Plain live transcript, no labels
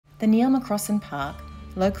The Neal Macrossan Park,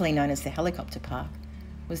 locally known as the Helicopter Park,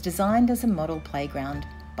 was designed as a model playground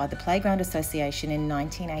by the Playground Association in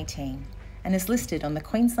 1918 and is listed on the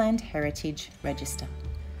Queensland Heritage Register.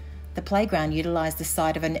 The playground utilised the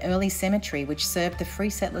site of an early cemetery which served the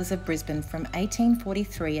free settlers of Brisbane from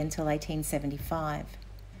 1843 until 1875.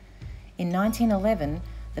 In 1911,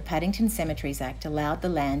 the Paddington Cemeteries Act allowed the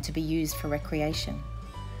land to be used for recreation.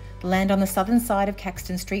 The land on the southern side of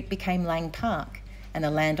Caxton Street became Lang Park, and the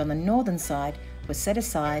land on the northern side was set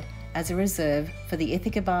aside as a reserve for the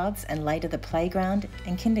Ithaca Baths and later the playground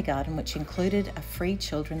and kindergarten, which included a free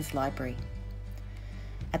children's library.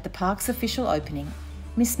 At the park's official opening,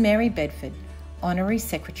 Miss Mary Bedford, Honorary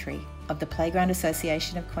Secretary of the Playground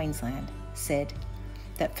Association of Queensland, said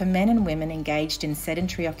that for men and women engaged in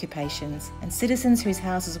sedentary occupations and citizens whose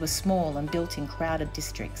houses were small and built in crowded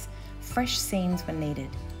districts, fresh scenes were needed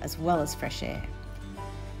as well as fresh air.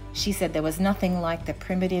 She said there was nothing like the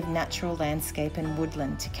primitive natural landscape and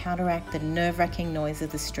woodland to counteract the nerve-wracking noise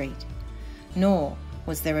of the street, nor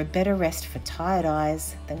was there a better rest for tired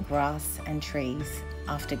eyes than grass and trees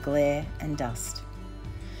after glare and dust.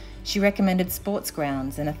 She recommended sports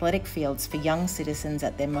grounds and athletic fields for young citizens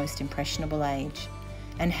at their most impressionable age,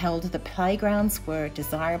 and held the playgrounds were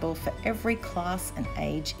desirable for every class and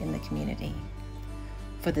age in the community.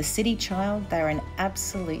 For the city child, they are an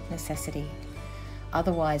absolute necessity.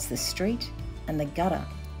 Otherwise, the street and the gutter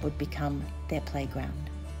would become their playground.